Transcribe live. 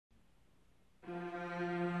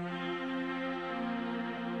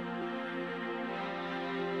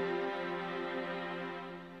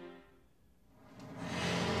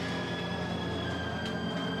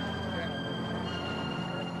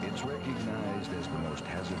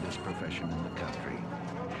profession in the country.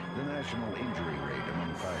 The national injury rate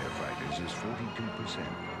among firefighters is 42%,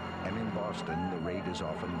 and in Boston, the rate is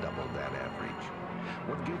often double that average.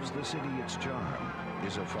 What gives the city its charm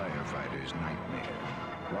is a firefighter's nightmare.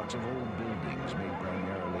 Lots of old buildings made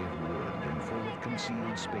primarily of wood and full of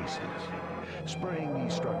concealed spaces. Spraying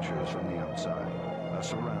these structures from the outside, a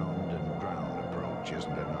surround and drown approach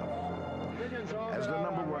isn't enough. As the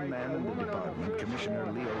 #1 man in the department,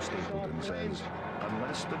 Commissioner Leo Stapleton says,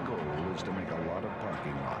 unless the goal is to make a lot of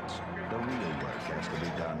parking lots, the real work has to be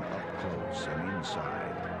done up close and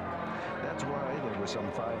inside. That's why there were some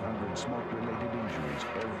 500 smoke-related injuries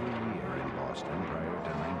every year in Boston prior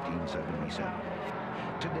to 1977.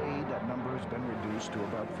 Today, that number has been reduced to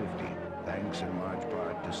about 50, thanks in large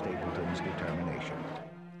part to Stapleton's determination.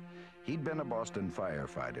 He'd been a Boston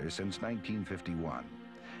firefighter since 1951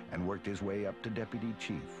 and worked his way up to deputy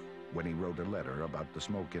chief when he wrote a letter about the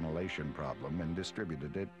smoke inhalation problem and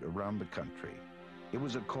distributed it around the country. It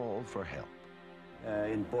was a call for help.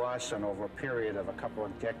 In Boston, over a period of a couple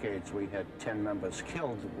of decades, we had 10 members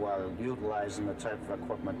killed while utilizing the type of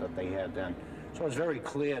equipment that they had then. So it was very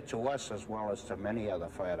clear to us, as well as to many other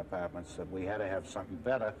fire departments, that we had to have something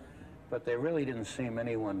better, but there really didn't seem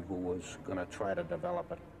anyone who was going to try to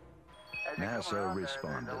develop it. NASA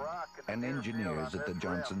responded, and engineers at the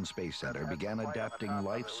Johnson Space Center began adapting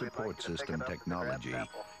life support system technology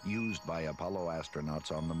used by Apollo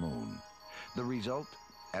astronauts on the moon. The result?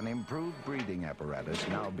 An improved breathing apparatus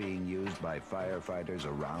now being used by firefighters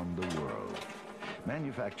around the world.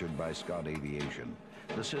 Manufactured by Scott Aviation,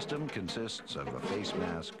 the system consists of a face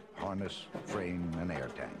mask, harness, frame, and air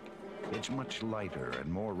tank. It's much lighter and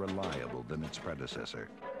more reliable than its predecessor.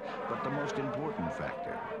 But the most important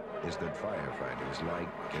factor is that firefighters like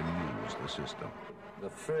and use the system. The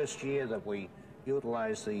first year that we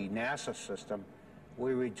utilized the NASA system,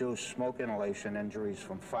 we reduced smoke inhalation injuries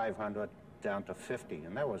from 500 down to 50,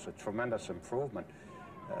 and that was a tremendous improvement.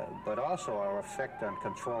 But also our effect on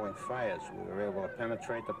controlling fires. We were able to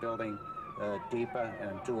penetrate the building deeper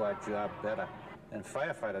and do our job better. And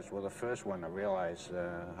firefighters were the first one to realize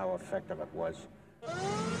how effective it was.